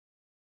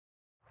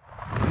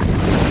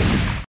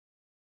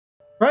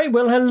Right,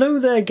 well hello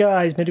there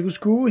guys, Medical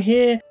School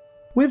here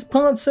with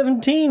part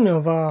 17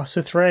 of our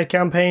Sudreyar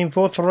campaign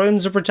for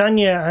Thrones of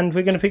Britannia, and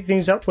we're going to pick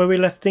things up where we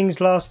left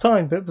things last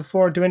time. But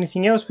before I do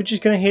anything else, we're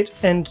just going to hit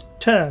end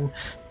turn.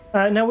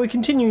 Now we're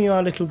continuing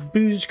our little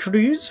booze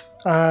cruise,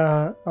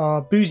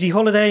 our boozy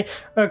holiday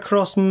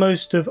across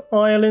most of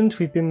Ireland.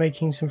 We've been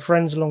making some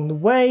friends along the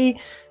way,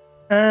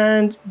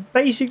 and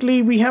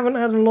basically we haven't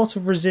had a lot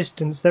of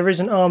resistance. There is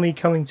an army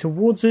coming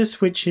towards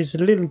us, which is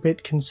a little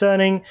bit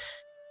concerning.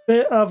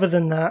 But other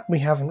than that, we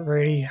haven't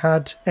really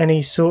had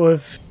any sort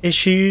of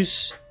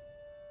issues.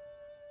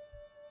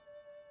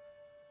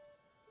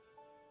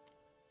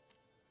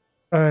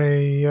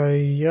 Ay,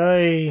 ay,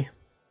 ay.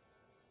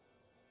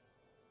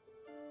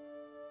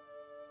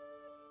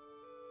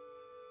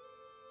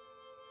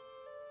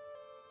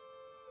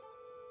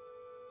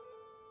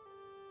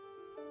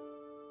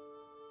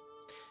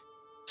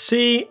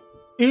 See,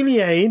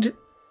 Unmodded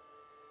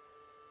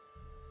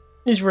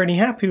is really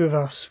happy with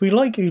us. We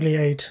like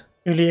Unmodded.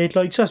 Unmodded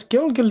likes us.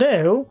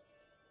 Gilgalil,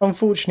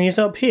 unfortunately, is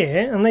up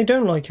here, and they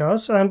don't like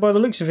us, and by the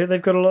looks of it,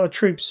 they've got a lot of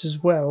troops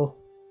as well.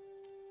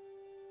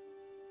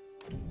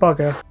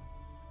 Bugger.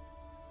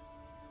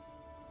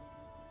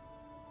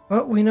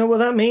 But we know what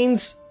that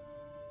means.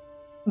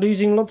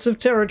 Losing lots of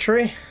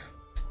territory.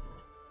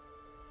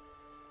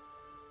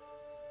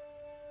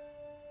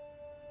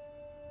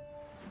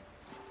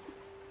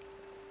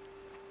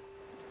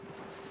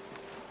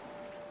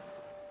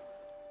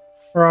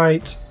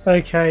 Right,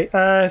 okay.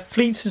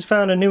 Fleets has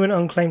found a new and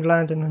unclaimed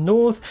land in the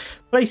north,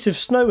 place of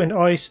snow and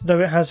ice,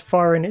 though it has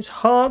fire in its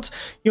heart.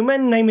 Your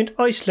men name it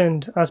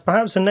Iceland, as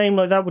perhaps a name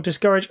like that will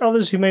discourage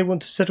others who may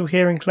want to settle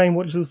here and claim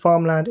what little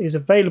farmland is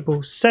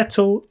available.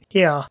 Settle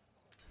here.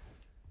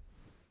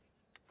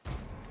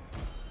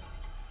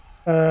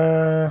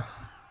 I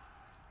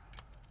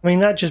mean,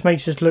 that just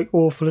makes us look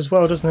awful as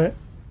well, doesn't it?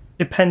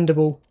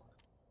 Dependable.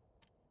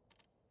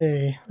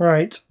 Okay,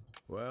 right.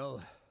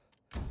 Well,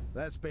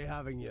 let's be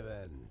having you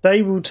then.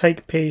 They will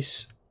take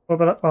peace. What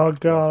about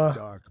Argala?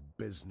 Dark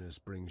business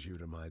brings you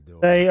to my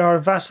door. They are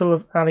a vassal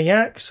of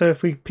Aliak, so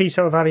if we peace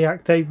out with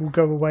Aliak, they will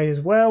go away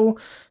as well.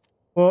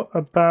 What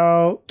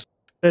about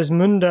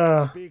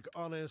Desmunda? Speak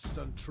honest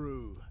and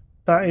true.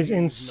 That is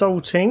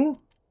insulting.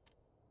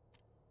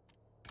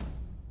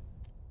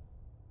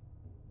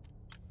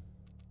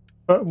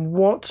 But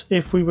what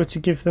if we were to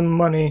give them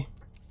money?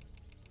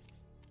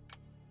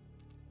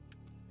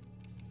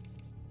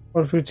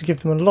 What if we were to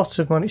give them a lot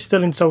of money?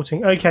 Still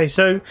insulting. Okay,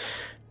 so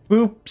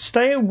we'll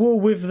stay at war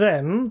with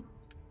them.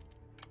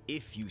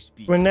 If you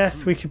speak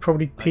Gwyneth, we could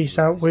probably peace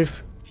out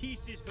with.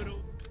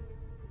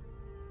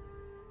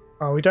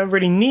 Oh, we don't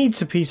really need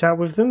to peace out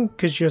with them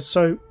because you're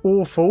so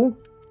awful.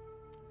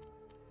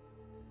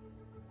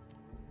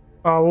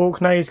 Oh,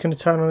 Orkney is going to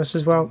turn on us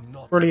as well.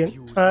 Brilliant.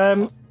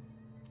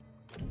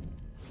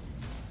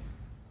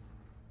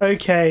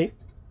 Okay,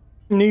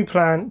 new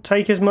plan.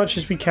 Take as much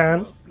as we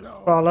can.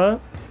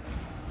 Bala.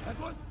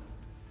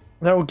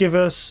 That will give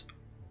us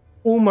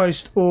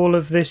almost all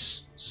of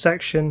this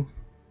section.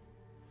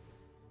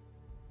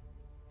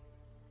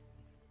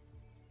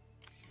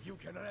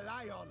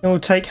 And we'll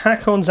take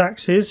Hakon's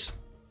axes,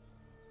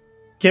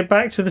 get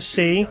back to the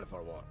sea,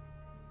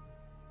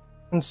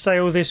 and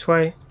sail this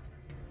way.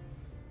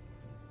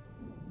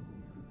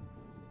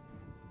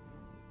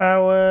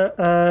 Our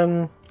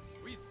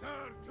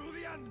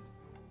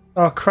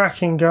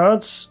cracking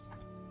guards.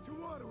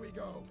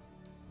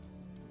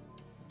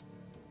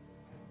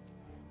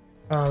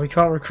 We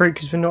can't recruit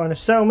because we're not in a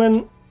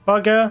settlement.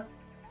 Bugger.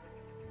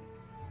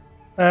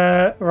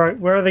 Right,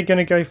 where are they going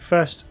to go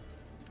first?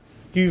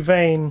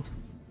 Gouvain.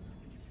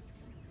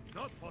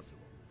 Not possible.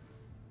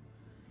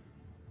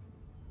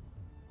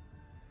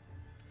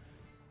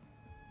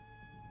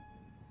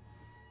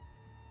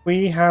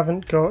 We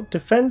haven't got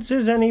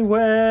defences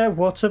anywhere.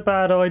 What a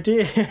bad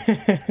idea.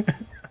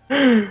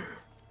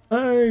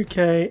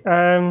 Okay.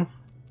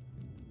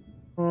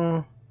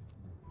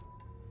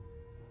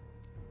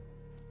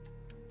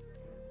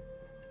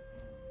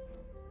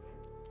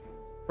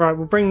 Right,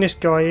 we'll bring this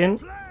guy in.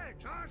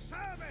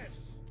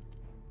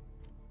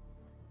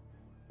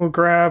 We'll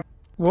grab...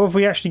 What have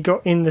we actually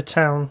got in the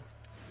town?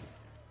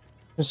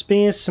 Some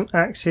spears, some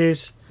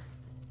axes.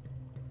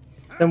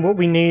 Then what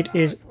we need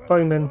is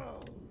bowmen.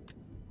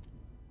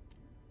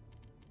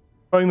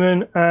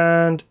 Bowmen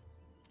and...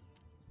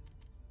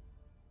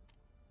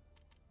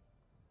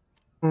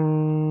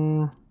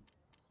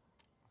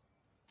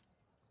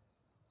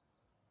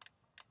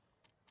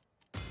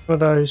 What are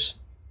those?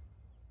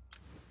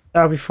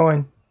 That'll be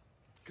fine.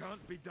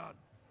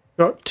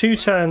 Got 2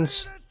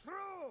 turns.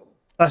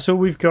 That's all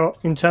we've got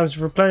in terms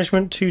of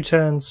replenishment. 2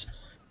 turns.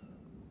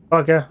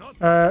 Bugger.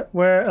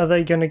 Where are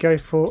they going to go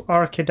for?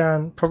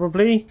 Arkadan,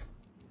 probably.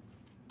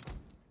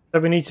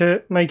 So we need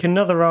to make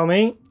another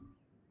army.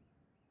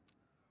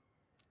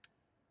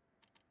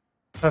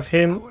 Have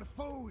him.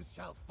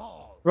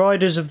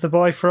 Riders of the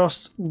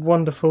Bifrost.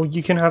 Wonderful.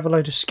 You can have a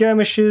load of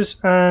skirmishers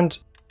and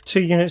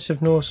 2 units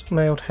of Norse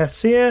mailed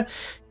Hesea.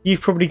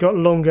 You've probably got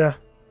longer.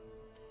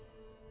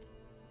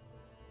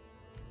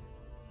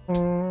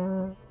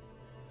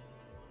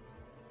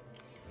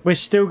 we're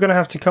still going to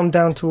have to come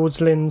down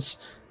towards Linz.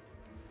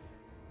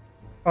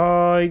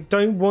 I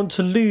don't want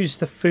to lose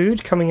the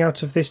food coming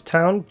out of this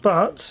town,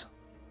 but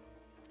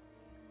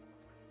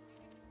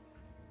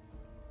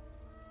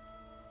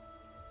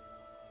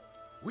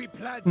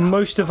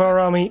most of our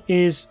army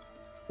is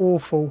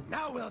awful.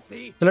 So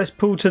let's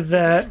pull to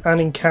there and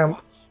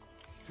encamp.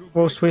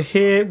 Whilst we're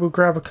here, we'll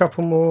grab a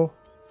couple more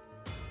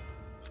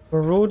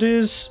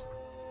marauders.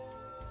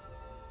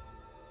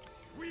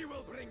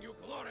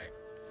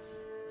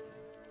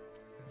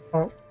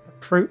 Can't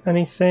recruit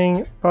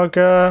anything.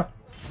 Bugger.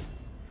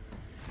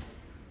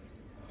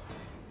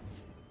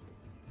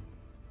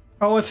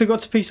 Oh, I forgot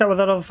to peace out with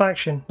that other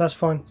faction. That's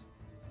fine.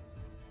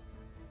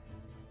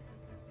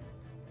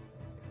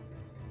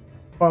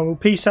 Fine, we'll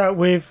peace out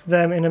with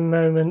them in a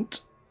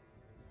moment.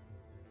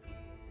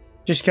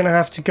 Just gonna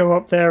have to go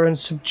up there and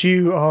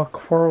subdue our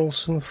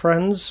quarrelsome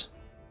friends.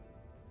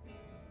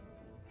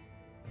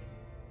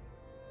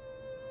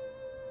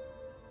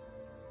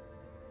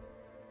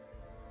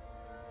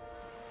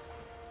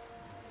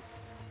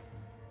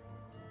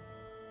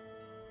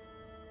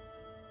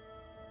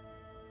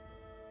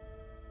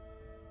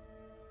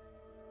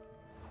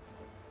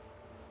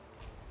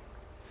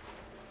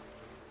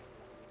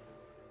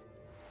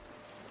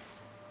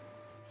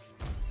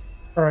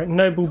 Alright,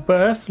 noble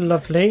birth,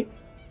 lovely.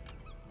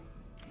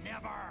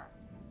 Never.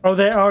 Oh,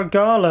 they're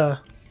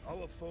Argala.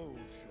 Our foes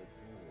shall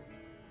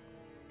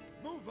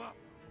fall. Move up.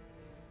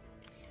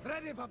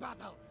 Ready for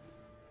battle.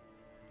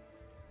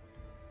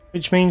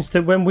 Which means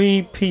that when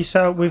we peace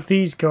out with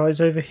these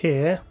guys over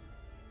here,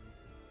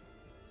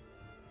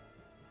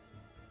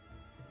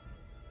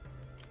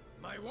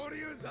 My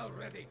warriors are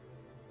ready.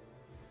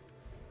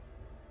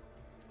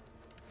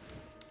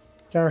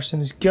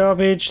 garrison is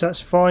garbage. That's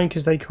fine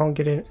because they can't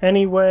get in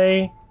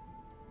anyway.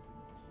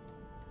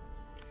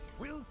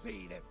 We'll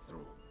see this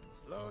through.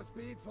 Slow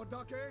speed for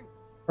docking.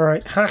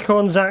 Alright,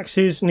 Hakon's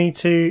axes need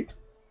to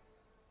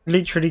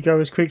literally go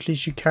as quickly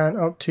as you can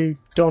up to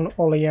Don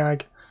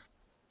Oliag.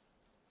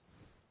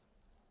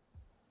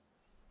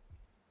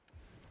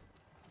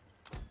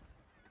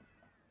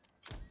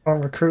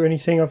 Can't recruit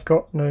anything, I've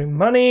got no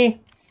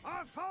money.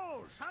 Our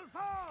foes shall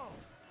fall.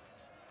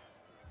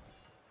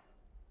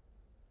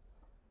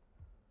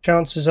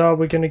 Chances are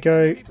we're going to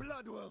go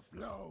Blood will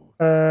flow.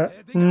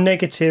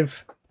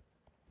 negative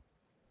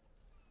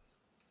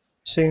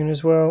soon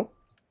as well.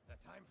 The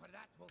time for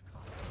that will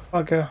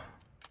come.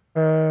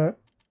 Bugger.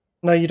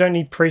 No, you don't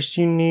need priest,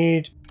 you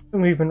need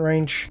movement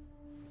range.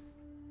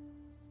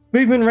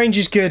 Movement range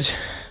is good.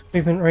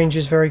 Movement range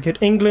is very good.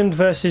 England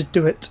versus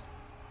Do It.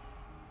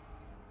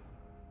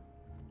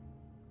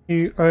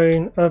 You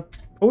own a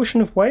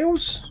portion of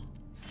Wales?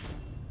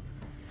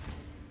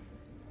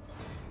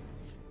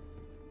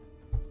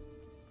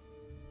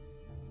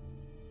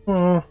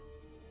 Hmm.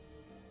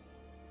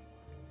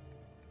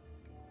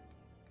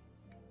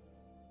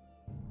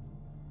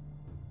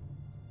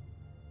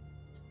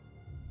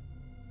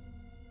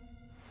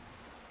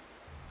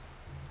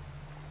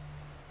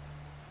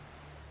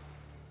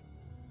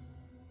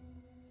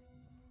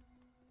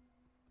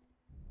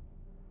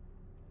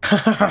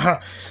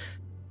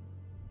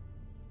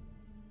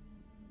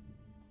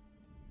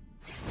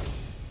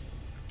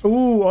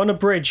 Ooh, on a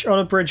bridge, on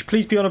a bridge.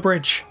 Please be on a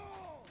bridge.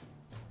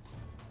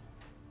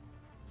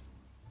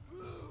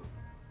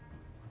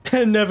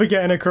 Never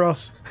getting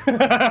across.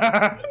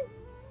 Never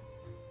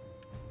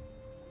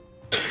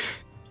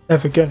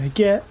gonna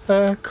get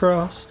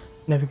across.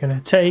 Never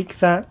gonna take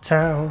that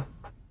town.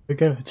 We're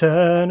gonna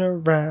turn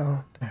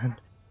around and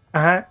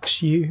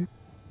axe you.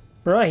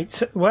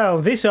 Right, well,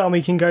 this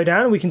army can go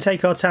down. We can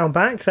take our town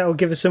back. That will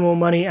give us some more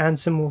money and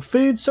some more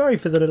food. Sorry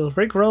for the little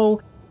rickroll.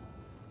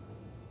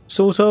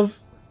 Sort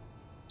of.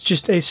 It's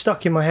just, it's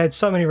stuck in my head.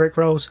 So many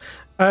rickrolls.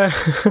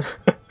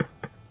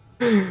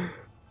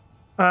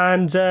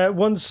 And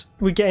once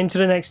we get into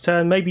the next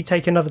turn, maybe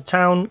take another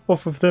town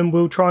off of them.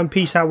 We'll try and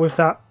peace out with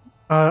that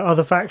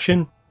other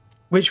faction,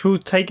 which will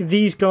take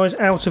these guys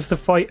out of the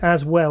fight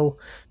as well.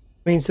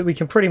 Means that we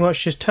can pretty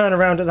much just turn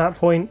around at that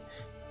point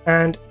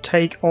and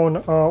take on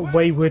our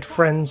wayward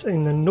friends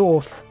in the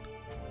north.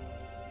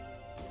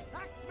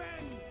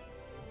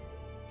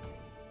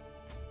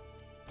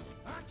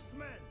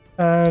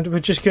 And we're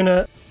just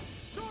gonna...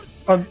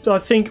 I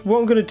think what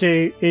I'm gonna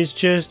do is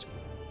just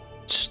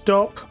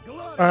stop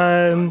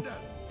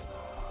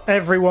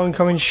everyone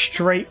coming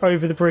straight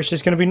over the bridge.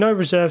 There's gonna be no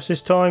reserves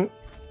this time.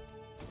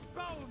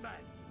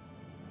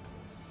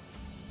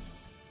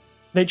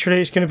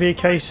 Literally, it's gonna be a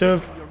case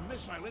of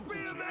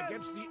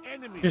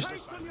just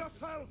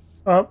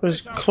up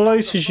as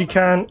close as you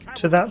can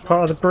to that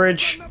part of the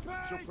bridge.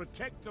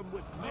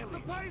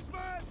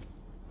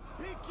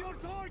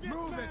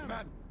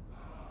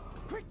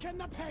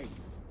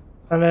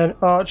 And then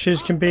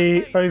archers can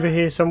be over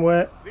here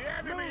somewhere.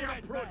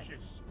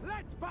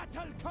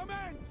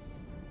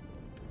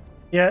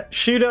 Yeah,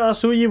 shoot at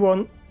us all you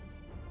want.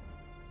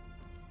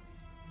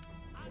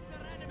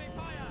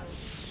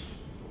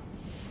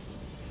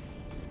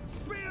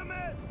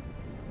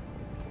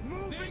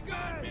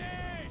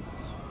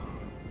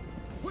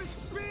 With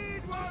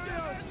speed,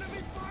 warriors!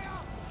 Enemy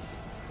fire!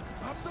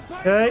 Up the pace,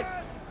 Okay.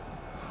 men!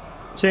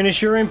 As soon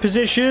as you're in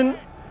position,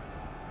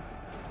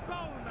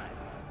 Bowman!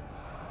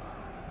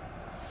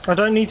 I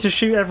don't need to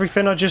shoot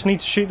everything, I just need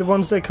to shoot the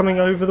ones that are coming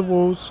over the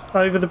walls,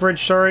 over the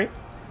bridge, sorry.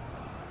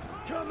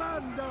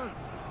 Commanders!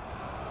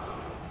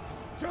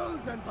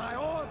 Chosen by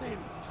Odin!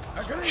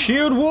 Agreed!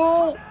 Shield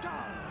wall!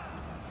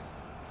 Scars!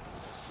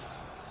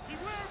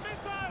 Beware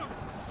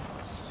missiles!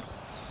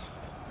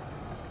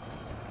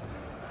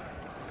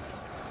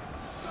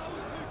 That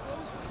was too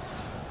close!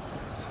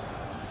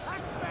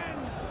 Axemen!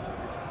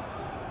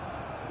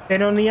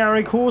 Get on the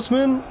Arik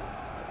horseman.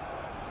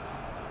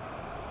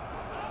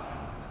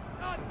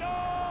 Not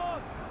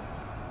done!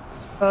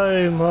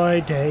 Oh my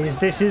days,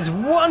 this is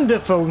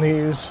wonderful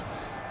news.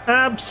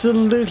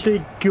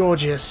 Absolutely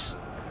gorgeous.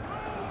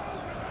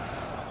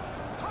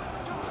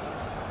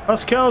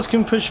 Huskars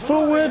can push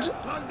forward.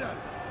 London!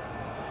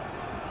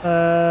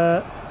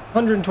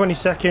 120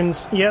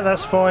 seconds. Yeah,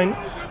 that's fine.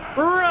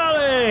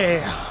 Rally!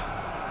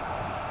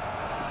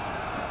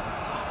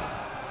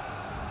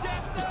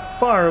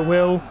 Fire at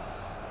will.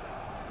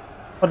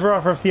 I'd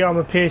rather have the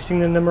armor piercing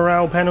than the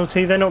morale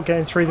penalty. They're not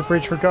getting through the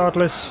bridge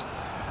regardless.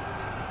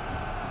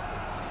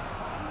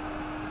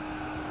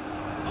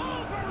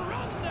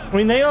 I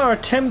mean, they are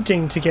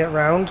attempting to get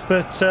round,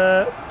 but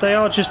they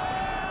are just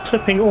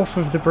clipping off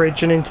of the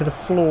bridge and into the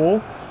floor.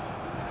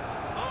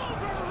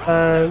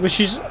 Which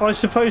is, I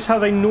suppose, how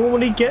they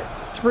normally get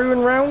through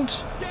and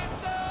round.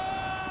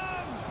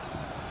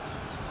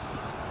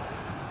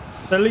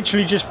 They're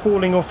literally just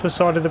falling off the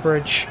side of the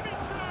bridge.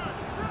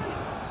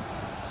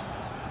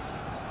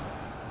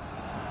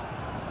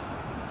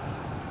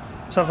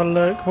 Let's have a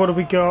look. What do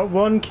we got?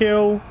 1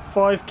 kill,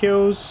 5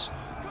 kills.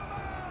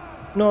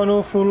 Not an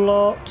awful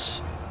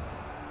lot.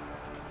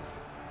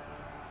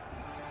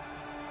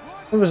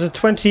 Oh, there's a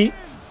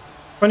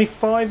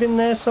 25 in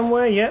there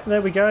somewhere. Yep,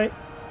 there we go.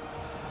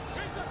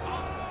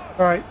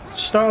 Alright,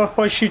 start off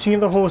by shooting at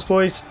the horse,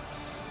 boys.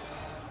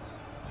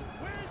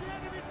 Where's the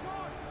enemy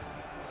target?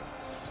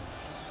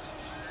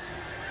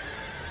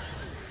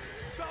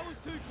 That was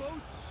too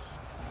close!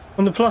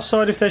 On the plus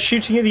side, if they're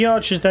shooting at the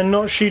archers, they're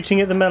not shooting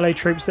at the melee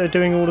troops that are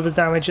doing all of the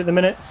damage at the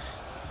minute.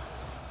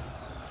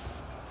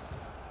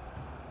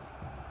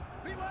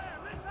 Beware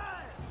missile!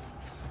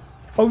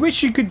 I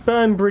wish you could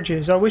burn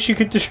bridges. I wish you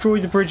could destroy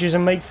the bridges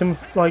and make them,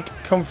 like,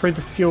 come through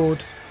the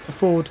fjord. The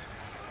ford.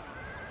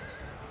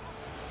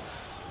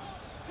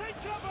 Take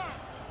cover!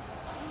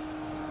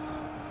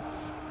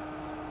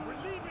 We're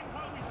leaving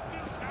while we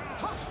still can!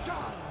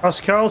 Hostile!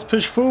 Huskars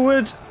push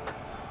forward. The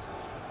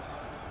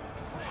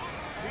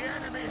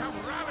enemy have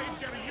rallied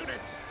their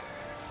units!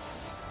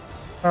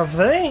 Have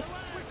they?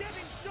 We're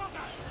getting shot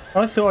at!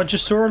 I thought I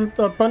just saw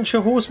a bunch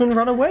of horsemen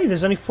run away.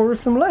 There's only 4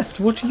 of them left.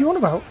 What are you on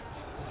about?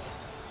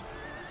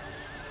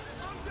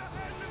 Under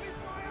enemy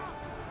fire!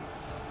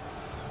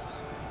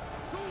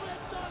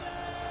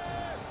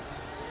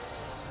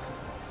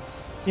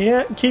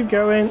 Yeah, keep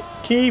going.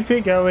 Keep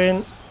it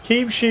going.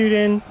 Keep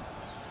shooting.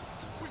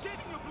 We're getting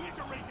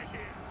obliterated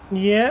here!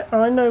 Yeah,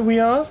 I know we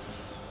are.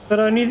 But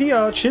only the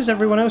archers.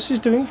 Everyone else is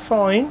doing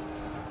fine.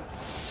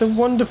 It's a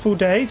wonderful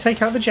day.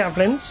 Take out the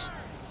javelins.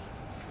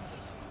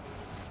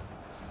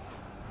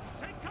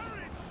 Take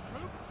courage,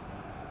 troops!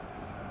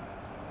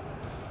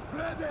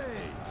 Ready!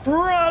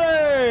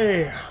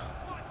 Rally!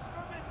 Watch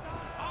for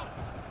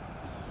missiles!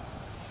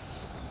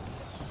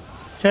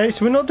 Okay,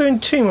 so we're not doing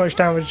too much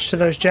damage to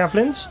those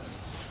javelins.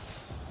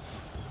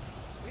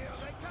 Here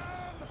they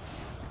come!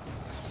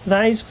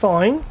 That is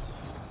fine. Take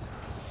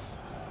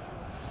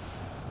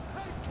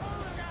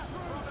courage,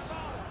 troops!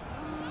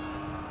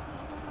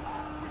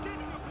 We're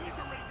getting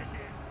obliterated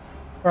here!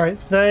 Right,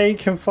 they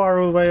can fire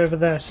all the way over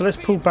there. So let's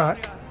pull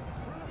back.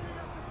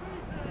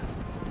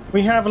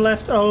 We have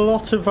left a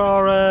lot of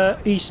our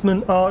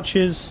Eastman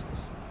archers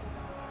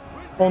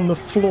on the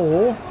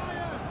floor.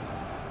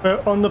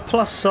 But on the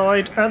plus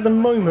side, at the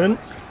moment,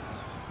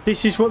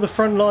 this is what the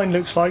front line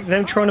looks like.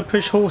 Them trying to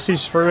push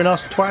horses through and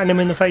us twatting them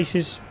in the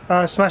faces,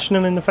 smashing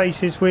them in the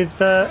faces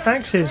with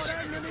axes.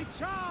 Enemy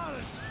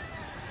charge!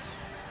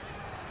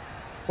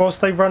 Whilst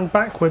they run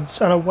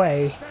backwards and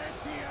away.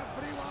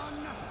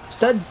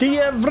 Steady,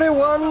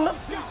 everyone! Steady everyone!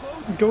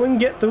 Go and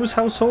get those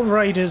household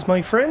raiders,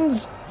 my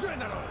friends.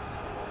 General!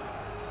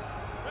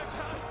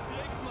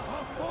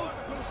 Our force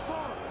will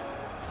fall!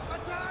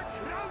 Attack!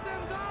 Round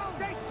them down!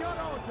 State your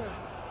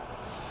orders!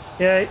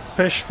 Okay,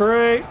 push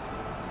through.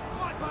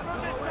 Watch for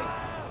missiles!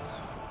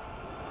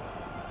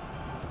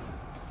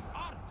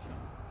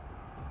 Archers!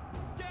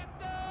 Get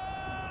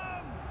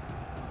them!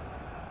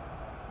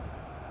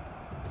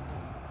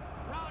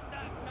 Round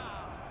them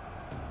down!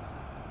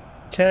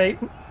 Okay,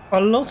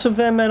 a lot of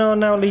their men are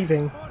now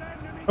leaving. For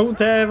enemy Oh,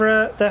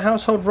 their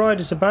household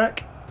riders are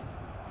back.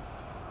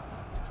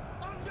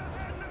 under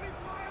enemy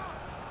fire!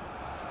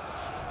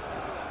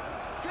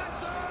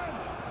 Get them!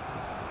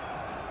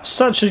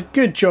 Such a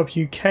good job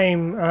you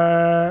came,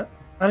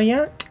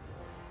 Aliak.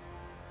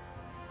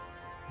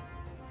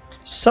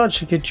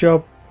 Such a good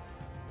job.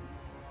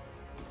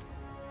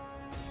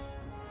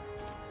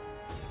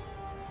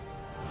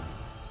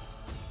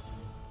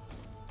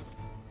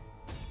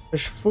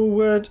 Push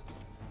forward.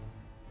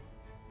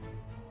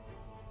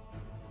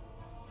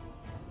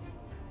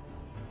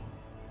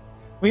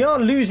 We are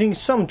losing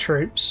some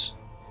troops,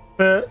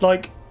 but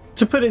like,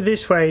 to put it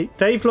this way,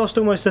 they've lost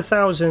almost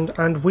 1,000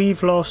 and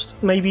we've lost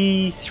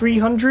maybe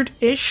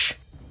 300-ish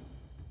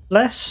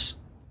less.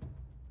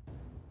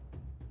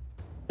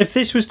 If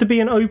this was to be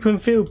an open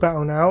field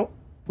battle now,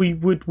 we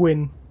would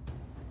win.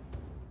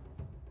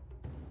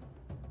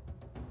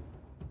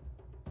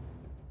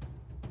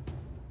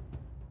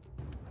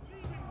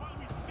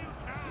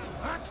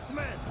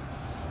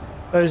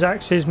 Those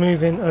axes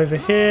moving over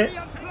here.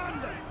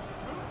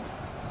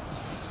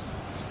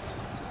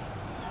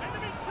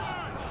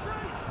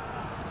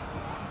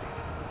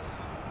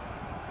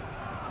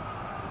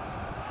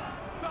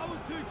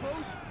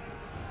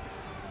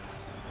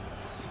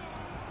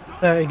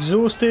 They're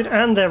exhausted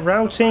and they're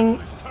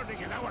routing.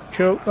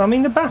 Cool. I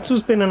mean, the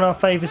battle's been in our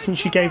favour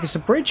since you gave us a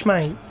bridge,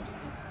 mate.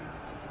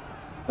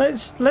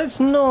 Let's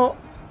not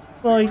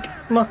like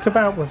muck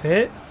about with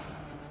it.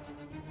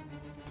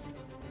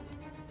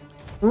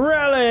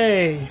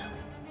 Rally!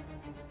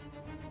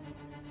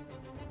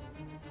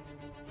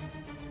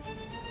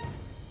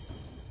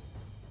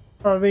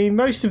 I mean,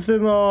 most of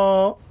them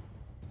are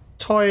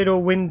tired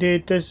or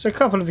winded. There's a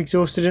couple of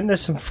exhausted and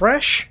there's some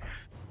fresh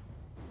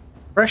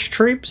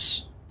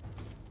troops.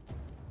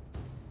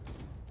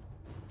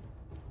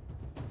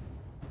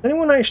 Is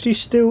anyone actually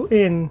still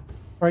in?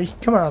 Right, you can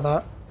come out of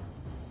that.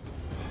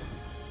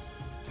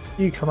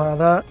 You come out of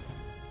that.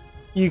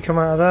 You come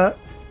out of that.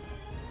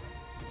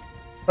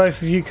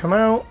 Both of you come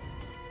out.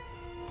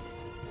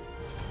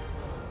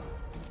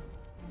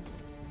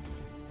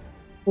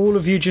 All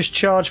of you just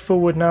charge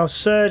forward now.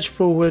 Surge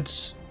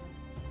forwards.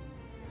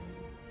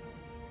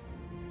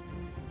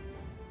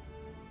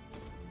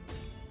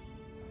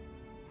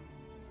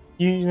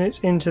 Units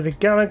into the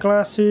gala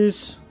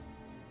glasses.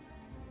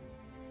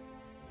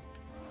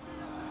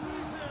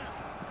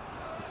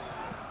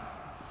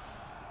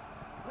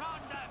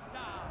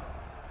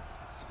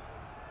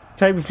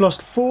 Okay, we've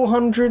lost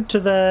 400 to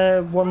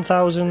their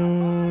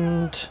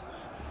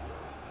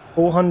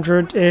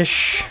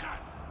 1,400-ish.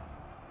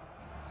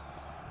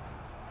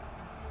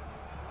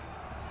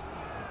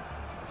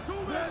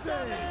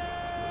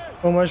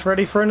 Almost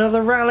ready for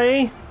another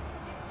rally.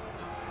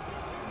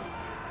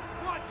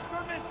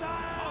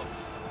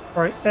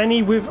 Right,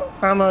 any with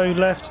ammo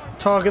left,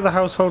 target the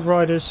household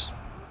riders.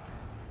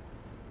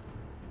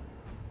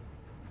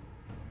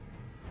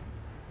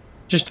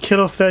 Just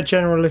kill off their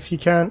general if you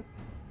can.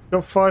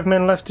 Got 5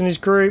 men left in his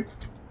group.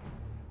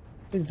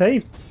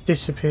 They've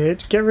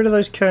disappeared. Get rid of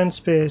those Kern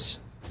spears.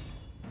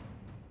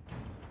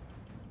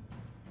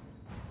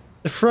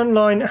 The front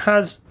line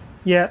has...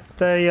 yeah,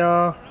 they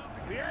are...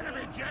 The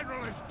enemy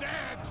general is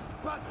dead.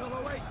 Battle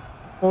awaits.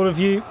 All of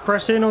you,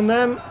 press in on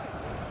them.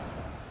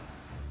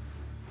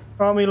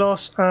 Army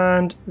loss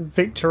and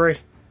victory.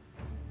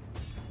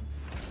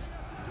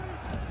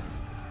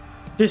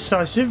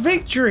 Decisive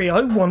victory!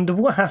 I wonder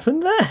what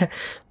happened there.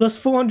 Lost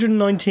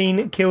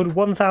 419, killed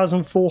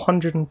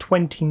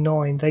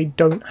 1,429. They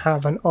don't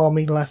have an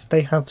army left.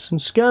 They have some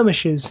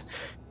skirmishes.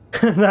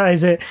 That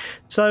is it.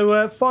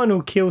 So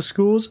final kill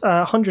scores,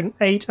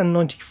 108 and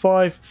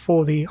 95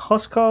 for the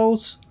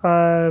Huskarls.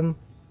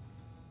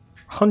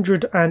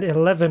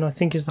 111 I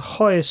think is the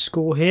highest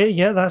score here.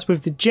 Yeah, that's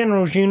with the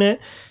General's unit.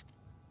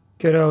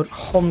 Good old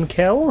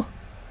Homkel.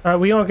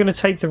 We are going to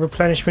take the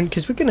replenishment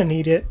because we're going to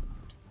need it.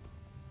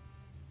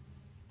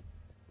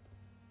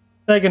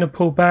 They're going to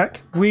pull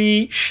back.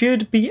 We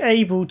should be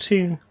able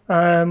to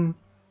pull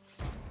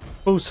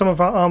some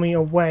of our army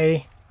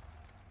away.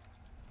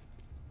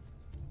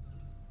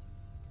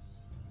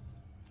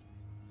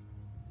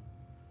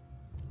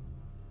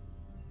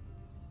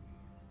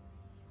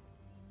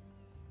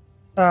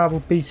 We'll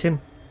beat him.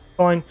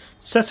 Fine.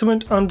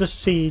 Settlement under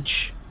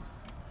siege.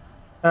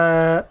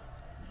 Where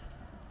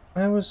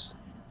was...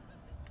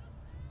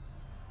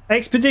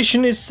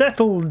 Expedition is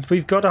settled.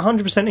 We've got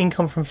 100%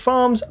 income from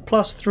farms,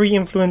 plus 3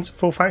 influence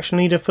for faction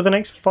leader for the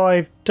next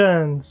 5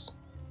 turns.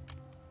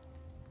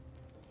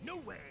 No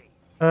way.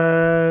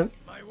 My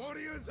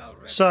warriors are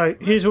ready. So,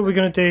 here's what we're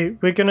going to do.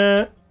 We're going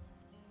to...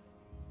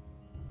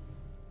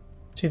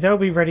 see, they'll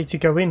be ready to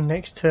go in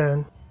next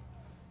turn.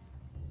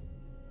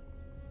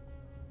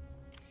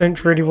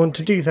 Don't really want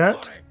to do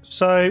that.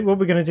 So, what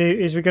we're going to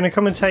do is we're going to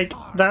come and take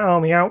that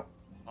army out.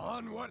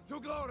 Onward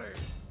to glory.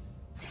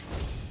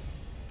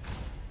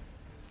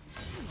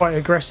 Quite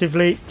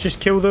aggressively, just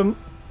kill them.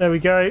 There we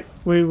go.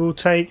 We will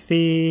take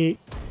the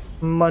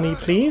money,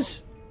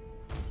 please.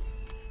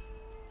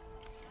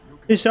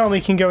 This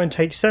army can go and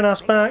take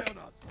Senas back.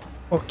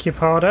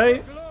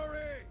 Occupado.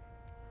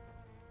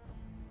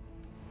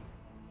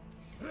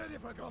 Ready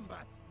for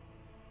combat.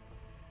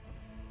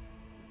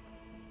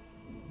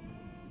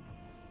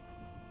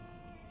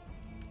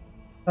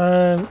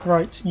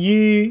 Right,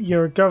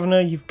 you're a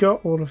governor. You've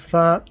got all of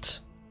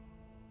that.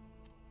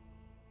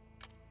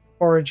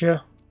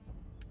 Forager.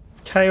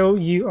 Kale,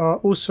 you are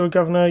also a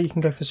governor. You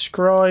can go for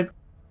scribe.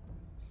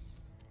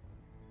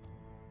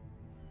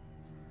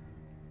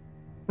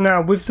 Now,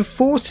 with the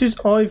forces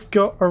I've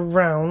got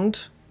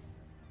around...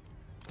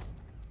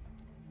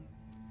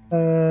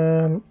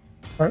 right,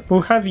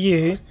 we'll have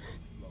you.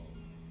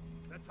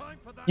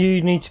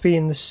 You need to be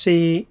in the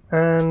sea,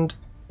 and...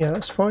 yeah,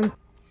 that's fine.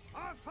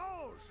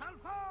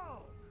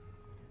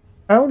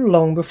 How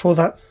long before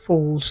that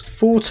falls?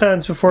 4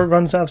 turns before it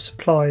runs out of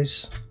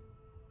supplies.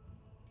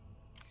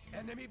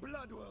 Enemy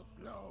blood will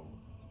flow.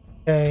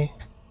 Okay.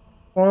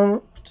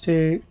 1,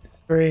 2,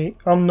 3.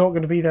 I'm not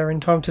going to be there in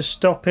time to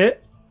stop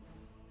it.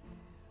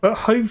 But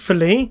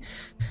hopefully,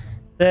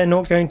 they're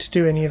not going to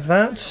do any of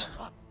that.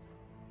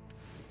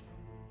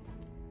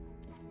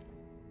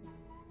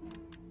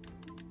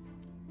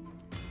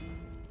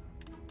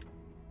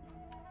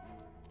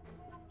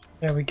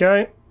 There we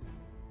go.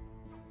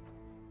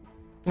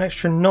 An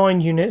extra 9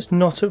 units,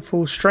 not at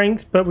full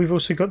strength, but we've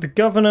also got the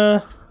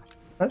governor.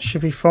 That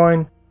should be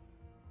fine.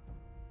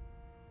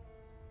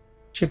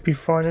 Should be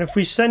fine. And if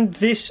we send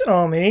this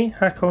army,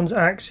 Hakon's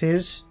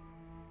axes,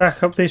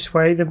 back up this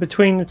way, then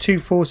between the two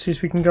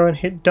forces we can go and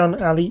hit Dun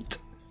Alit,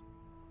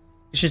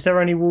 which is their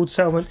only walled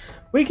settlement.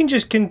 We can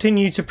just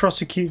continue to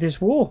prosecute this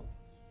war.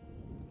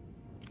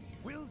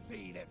 We'll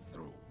see this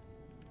through.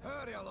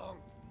 Hurry along.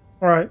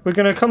 Alright, we're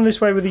going to come this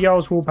way with the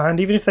Jarl's War Band,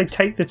 even if they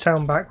take the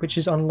town back, which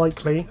is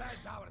unlikely.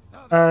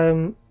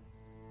 They're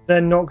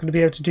not going to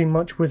be able to do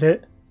much with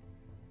it.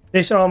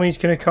 This army is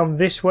going to come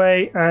this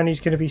way, and he's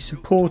going to be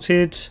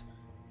supported.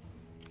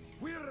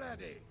 We're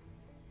ready.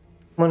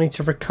 Might need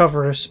to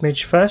recover a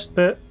smidge first,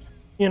 but,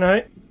 you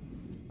know,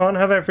 can't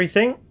have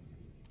everything.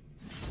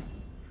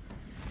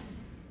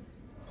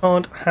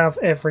 Can't have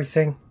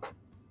everything.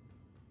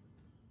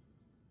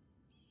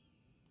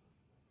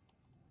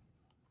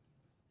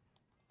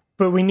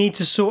 But we need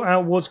to sort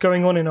out what's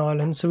going on in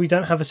Ireland so we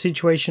don't have a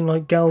situation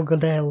like Gal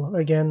Gadel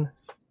again.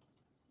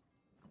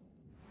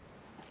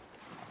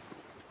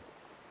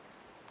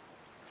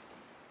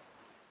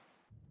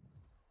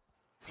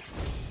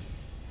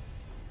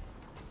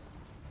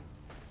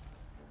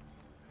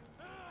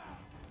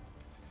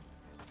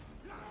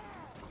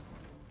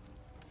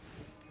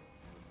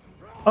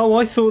 Oh,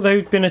 I thought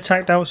they'd been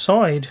attacked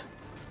outside.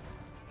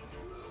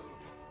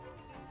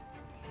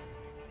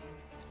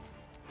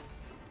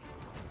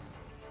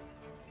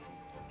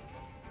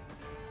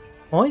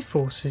 My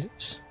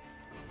forces?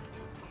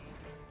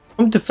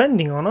 I'm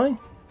defending, aren't I?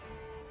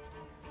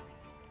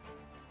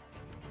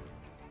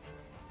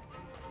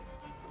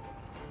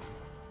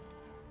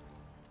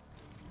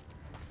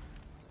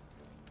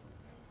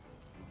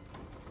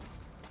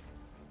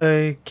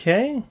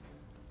 Okay.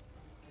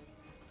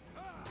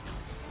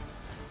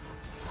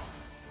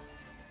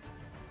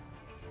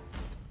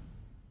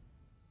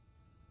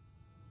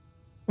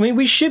 I mean,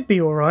 we should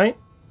be alright.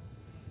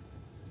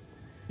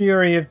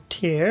 Fury of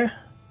Tyr.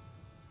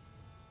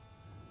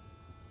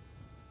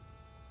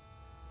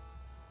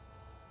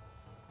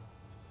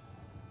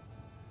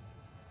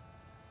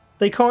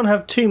 They can't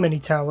have too many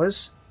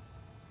towers.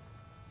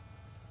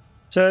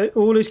 So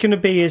all it's going to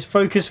be is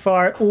focus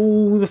fire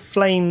all the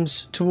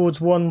flames towards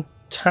one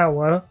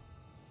tower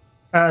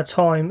at a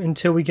time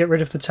until we get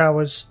rid of the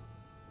towers.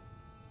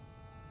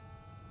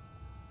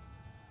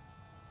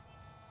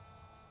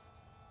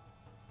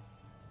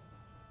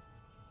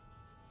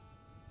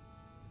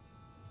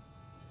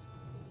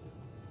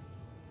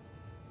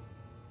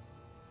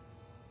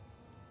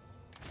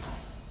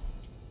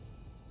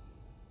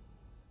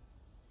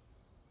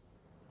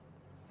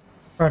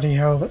 Bloody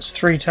hell, that's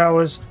 3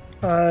 towers.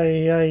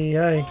 Aye, aye,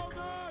 aye.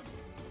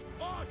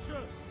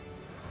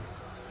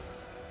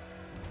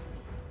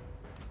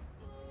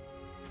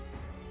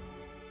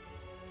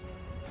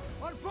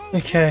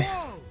 Okay.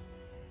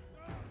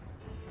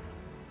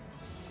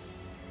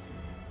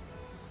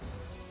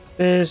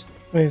 There's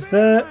move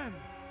there.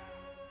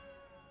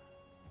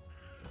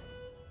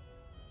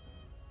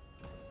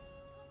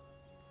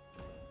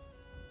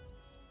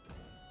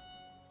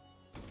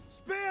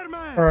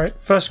 Alright,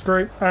 first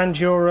group, and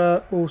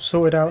you're all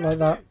sorted out like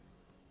that.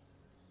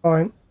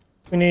 Fine.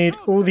 We need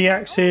all the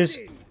axes,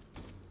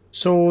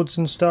 swords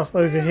and stuff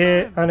over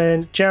here, and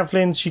then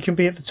javelins. You can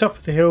be at the top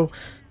of the hill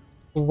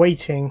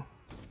waiting.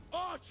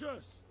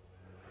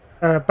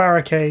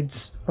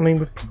 Barricades. I mean,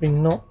 we're probably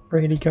not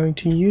really going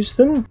to use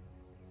them.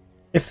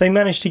 If they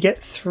manage to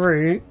get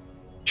through,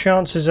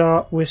 chances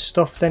are we're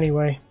stuffed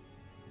anyway.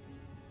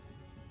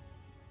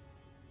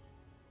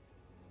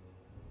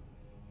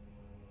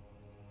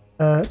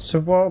 So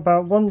what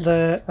about one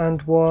there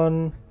and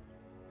one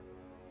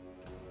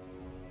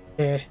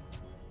here?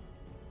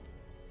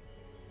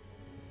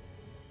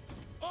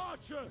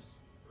 Archers!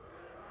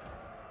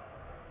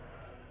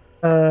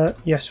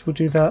 Yes, we'll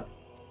do that.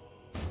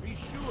 Be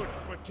sure to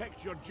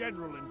protect your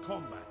general in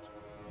combat.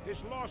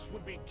 This loss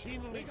would be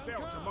keenly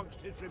felt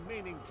amongst his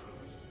remaining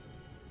troops.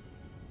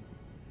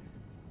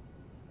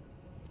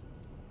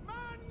 Man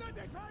the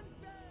defensive!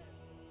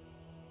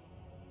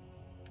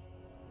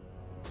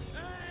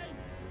 Aim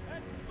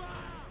and fire!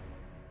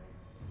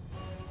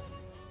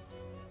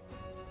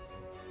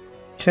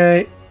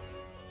 Okay.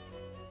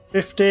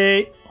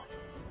 50.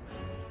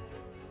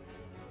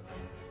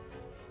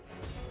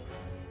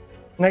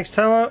 Next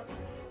tower.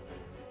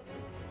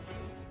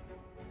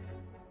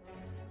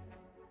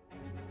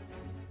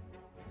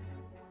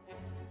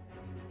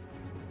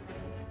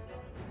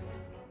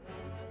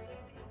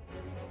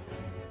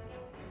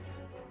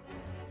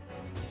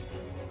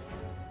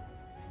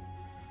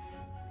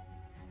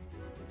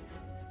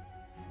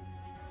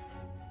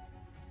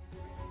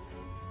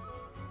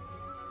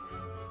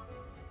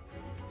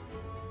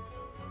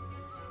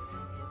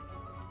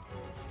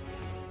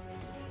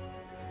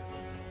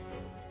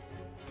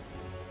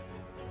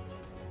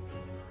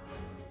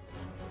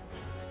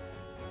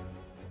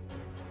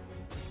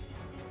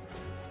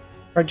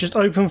 Right, just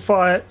open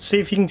fire. See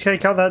if you can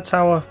take out that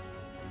tower.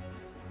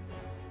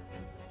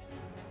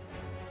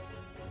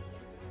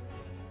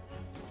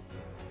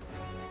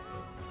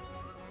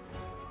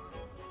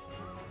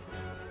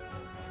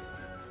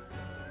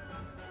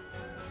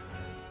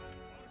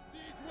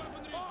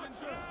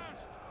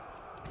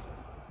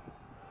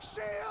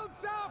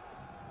 Shields up!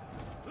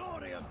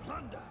 Glory and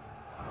plunder!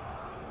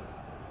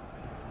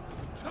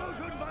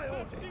 Chosen by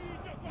Odin!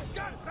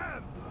 Get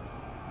them!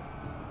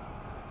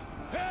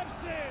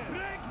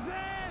 Break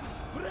them!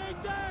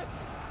 Break them!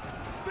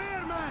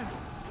 Spearmen!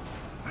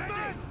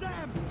 Smash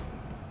them!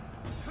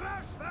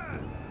 Crush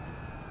them!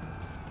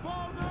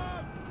 Bow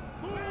them!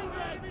 Move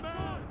it,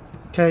 man!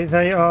 Okay,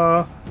 they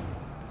are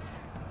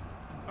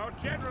Our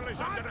general is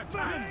under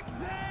attack! Break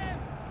them!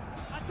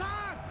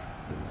 Attack!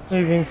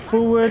 moving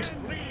forward.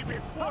 Flee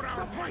before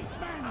our might!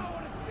 Men!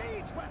 Our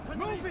siege weapon!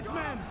 Move it,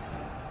 men!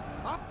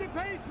 Up the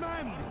pace,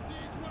 men!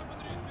 Siege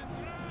weaponry has been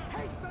grabbed!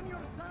 Haste on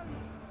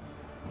yourselves!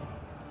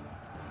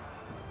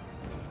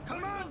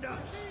 Commander!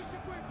 Siege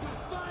equipment!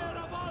 Fire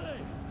a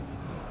volley!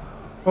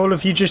 All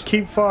of you just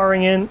keep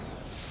firing in.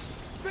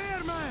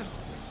 Spearmen!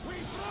 We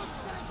broke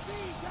their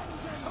siege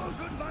engine!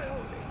 Chosen by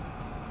Odin!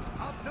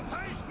 Up to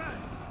pace, men!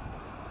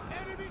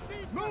 Enemy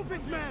siege! Move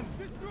it, men!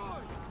 Destroy!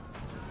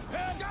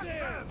 Get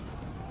them!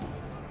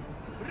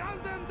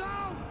 Run them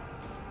down!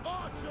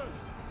 Archers!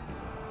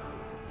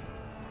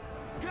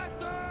 Get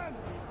them!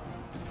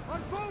 Our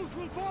foes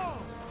will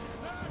fall!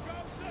 There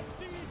goes the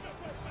siege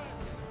equipment!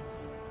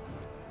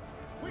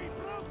 We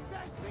broke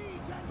their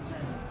siege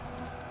engine!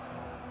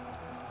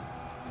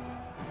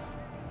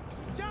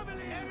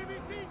 Javelin! Enemy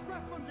siege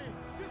weaponry!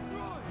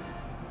 Destroy!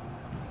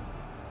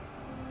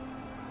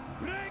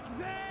 Break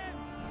them!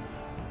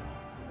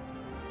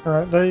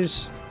 Alright,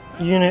 those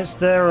units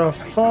there are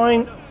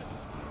fine.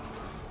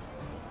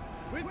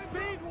 With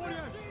speed,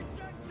 warriors!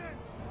 Siege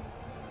engines!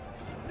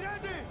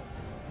 Ready!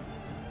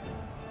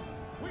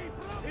 We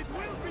broke it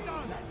will be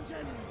done!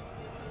 Engines!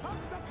 Up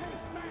the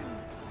pace, men!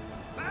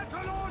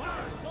 Battle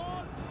orders!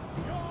 Sword,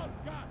 your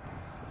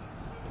guns!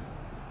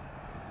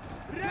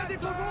 Ready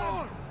for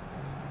war!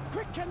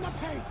 Quicken the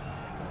pace!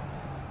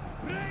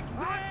 Break them!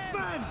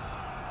 Axemen!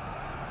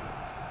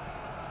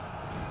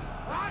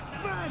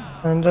 Axemen!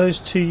 And those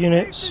two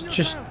units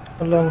just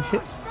along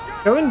here.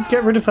 Go and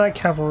get rid of that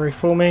cavalry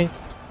for me.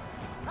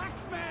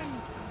 Axemen!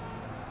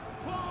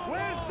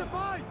 Where's the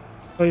fight?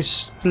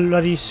 Those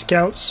bloody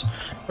scouts.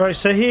 Right,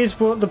 so here's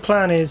what the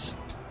plan is.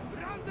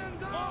 Run them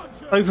down!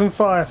 Open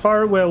fire.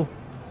 Fire at will.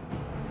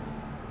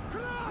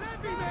 Crush!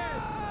 Heavy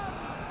men!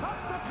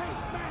 Up the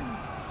pace, men!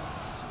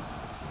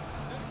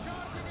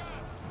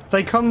 If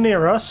they come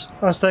near us,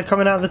 as they're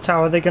coming out of the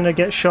tower, they're going to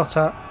get shot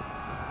at.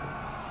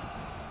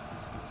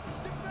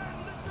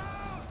 Defend the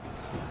town!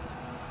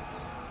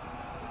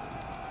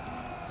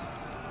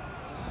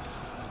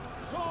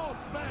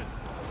 Swordsmen!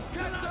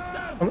 Get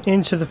them! Come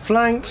into the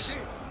flanks.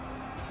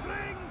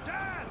 Bring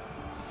death!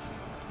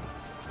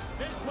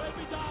 It will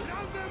be done!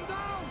 Run them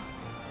down!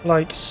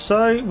 Like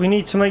so. We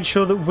need to make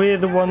sure that we're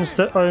the ones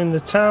that own the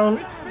town.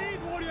 With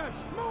speed, warriors!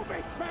 Move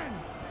it, men!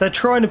 They're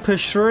trying to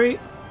push through.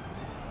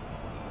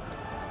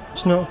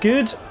 It's not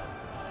good.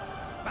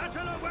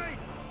 Battle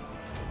awaits!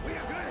 We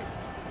agree!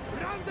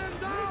 Run them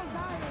down!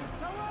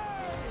 Silence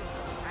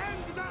away!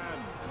 End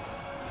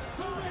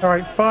them!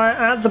 Alright, fire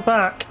at the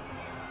back.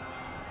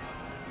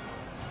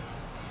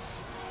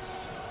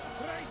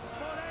 Brace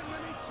for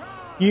enemy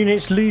charge!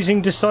 Units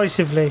losing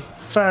decisively.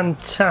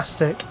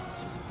 Fantastic.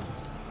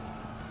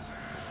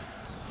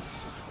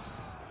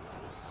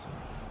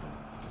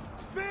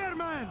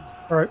 Spearmen!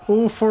 Alright,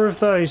 all four of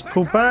those.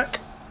 Pull back.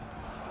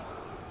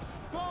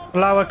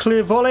 Allow a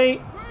clear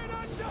volley. We're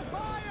under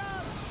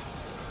fire!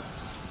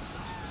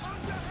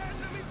 Under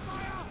enemy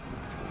fire!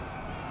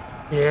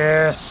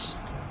 Yes.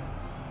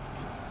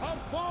 Our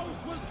foes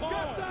will fall!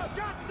 Get them!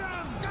 Get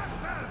them! Get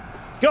them!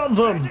 Got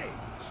them. Ready!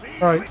 See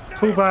Right, quick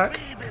pull down. back.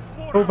 Flee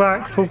before Pull our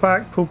back, might. pull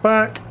back, pull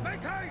back.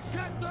 Make haste!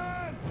 Get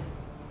them!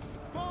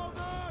 Bow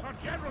them! Our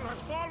general has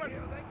fallen!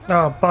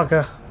 Oh,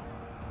 bugger.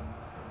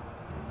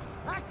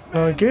 Axemen!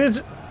 No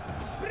good.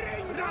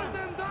 Bring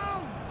them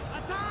down!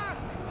 Attack!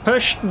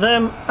 Push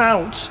them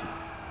out.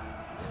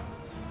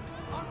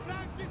 Our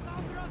flank is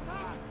under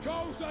attack!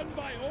 Chosen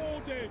by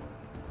Odin!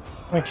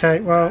 Okay,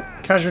 well,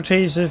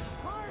 casualties have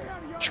Fire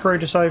your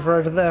screwed us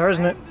over there,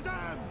 isn't it? End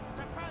them!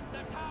 Defend the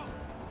town!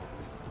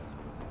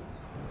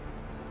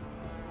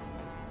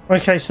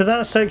 Okay, so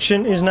that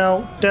section is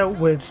now dealt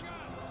with.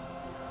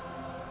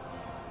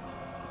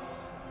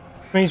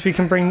 Means we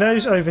can bring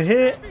those over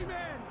here.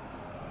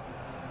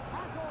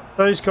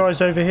 Those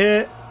guys over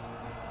here.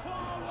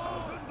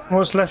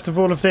 What's left of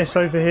all of this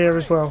over here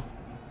as well.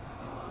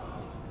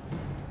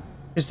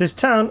 Because this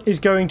town is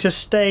going to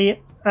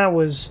stay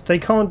ours. They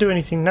can't do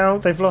anything now.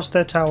 They've lost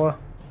their tower.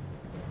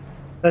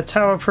 Their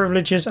tower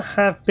privileges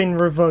have been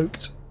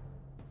revoked.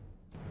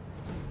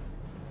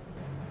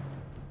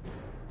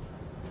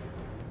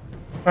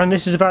 And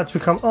this is about to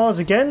become ours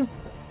again.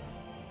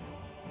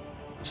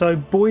 So,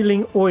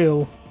 boiling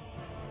oil.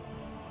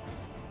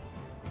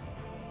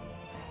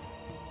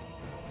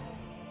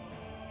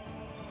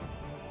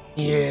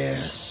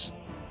 Yes.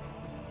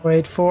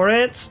 Wait for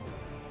it.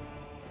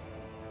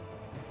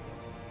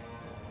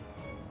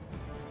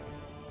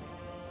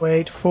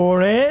 Wait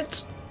for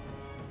it.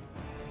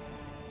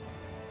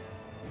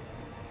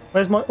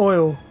 Where's my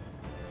oil?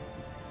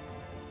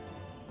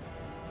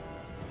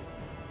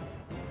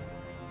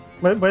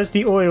 Where's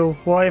the oil?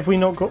 Why have we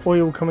not got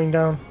oil coming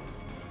down?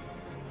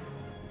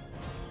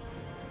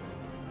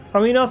 I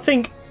mean, I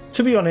think,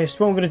 to be honest,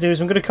 what I'm going to do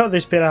is I'm going to cut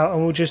this bit out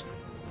and we'll just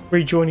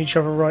rejoin each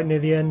other right near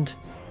the end.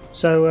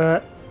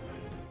 So,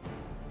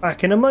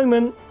 back in a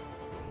moment.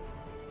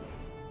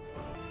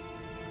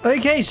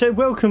 Okay, so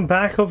welcome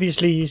back.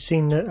 Obviously, you've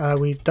seen that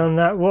we've done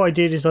that. What I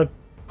did is I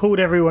pulled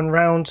everyone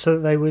round so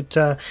that they would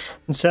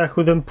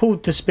encircle them,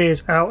 pulled the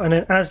spears out, and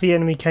then as the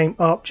enemy came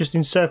up, just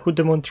encircled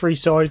them on 3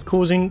 sides,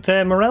 causing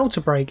their morale to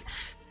break.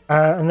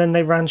 And then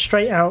they ran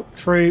straight out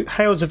through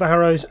hails of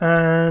arrows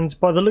and,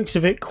 by the looks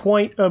of it,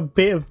 quite a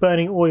bit of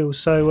burning oil.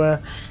 So,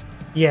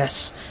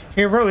 yes,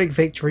 heroic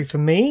victory for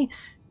me.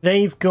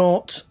 They've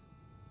got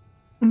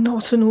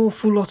not an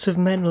awful lot of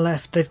men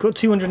left. They've got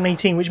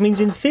 218, which means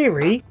in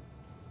theory...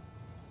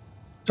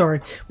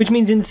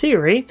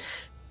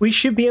 we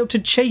should be able to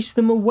chase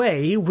them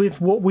away with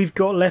what we've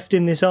got left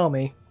in this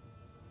army.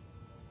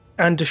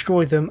 And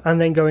destroy them, and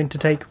then go in to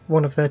take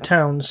one of their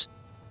towns.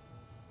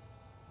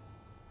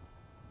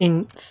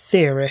 In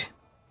theory.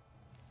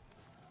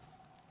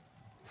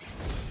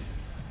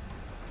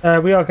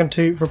 We are going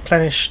to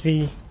replenish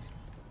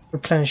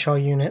our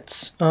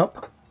units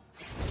up.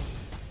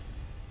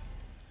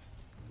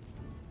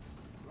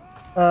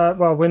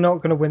 Well, we're not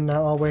going to win that,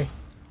 are we?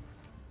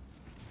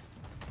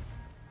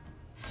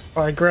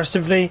 Right,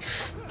 aggressively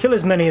kill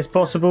as many as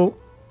possible.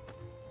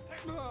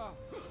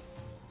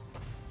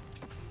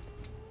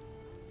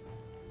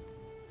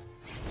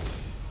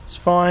 It's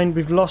fine,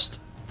 we've lost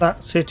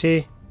that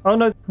city. Oh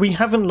no, we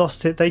haven't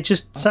lost it, they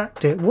just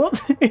sacked it.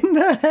 What in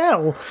the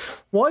hell?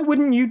 Why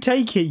wouldn't you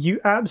take it,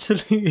 you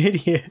absolute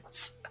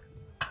idiots?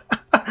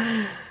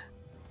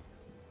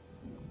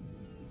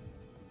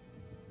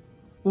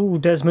 Ooh,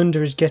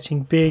 Desmonder is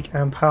getting big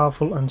and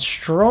powerful and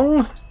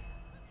strong.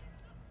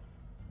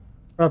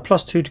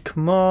 +2 to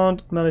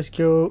command, melee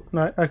skill.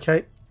 No,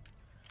 okay.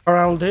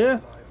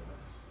 Araldir.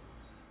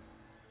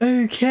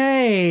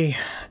 Okay.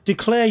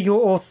 Declare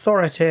your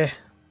authority.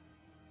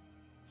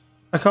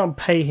 I can't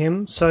pay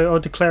him, so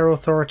I'll declare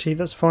authority.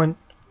 That's fine.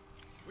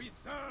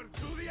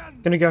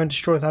 Gonna go and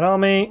destroy that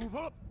army.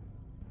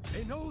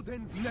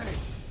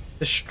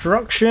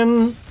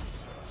 Destruction.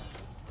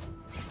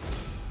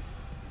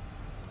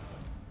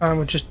 And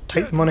we'll just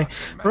take the money.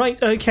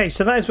 Right, okay,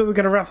 so that is where we're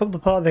going to wrap up the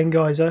part then,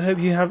 guys. I hope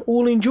you have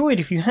all enjoyed.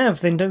 If you have,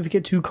 then don't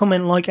forget to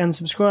comment, like, and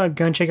subscribe.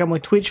 Go and check out my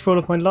Twitch for all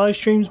of my live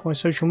streams, my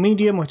social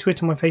media, my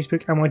Twitter, my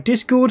Facebook, and my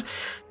Discord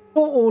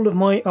for all of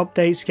my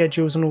update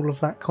schedules and all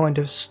of that kind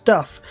of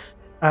stuff.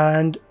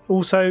 And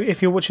also,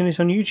 if you're watching this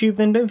on YouTube,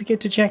 then don't forget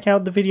to check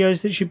out the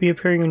videos that should be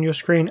appearing on your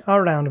screen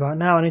around about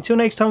now. And until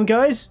next time,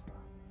 guys,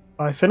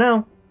 bye for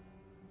now.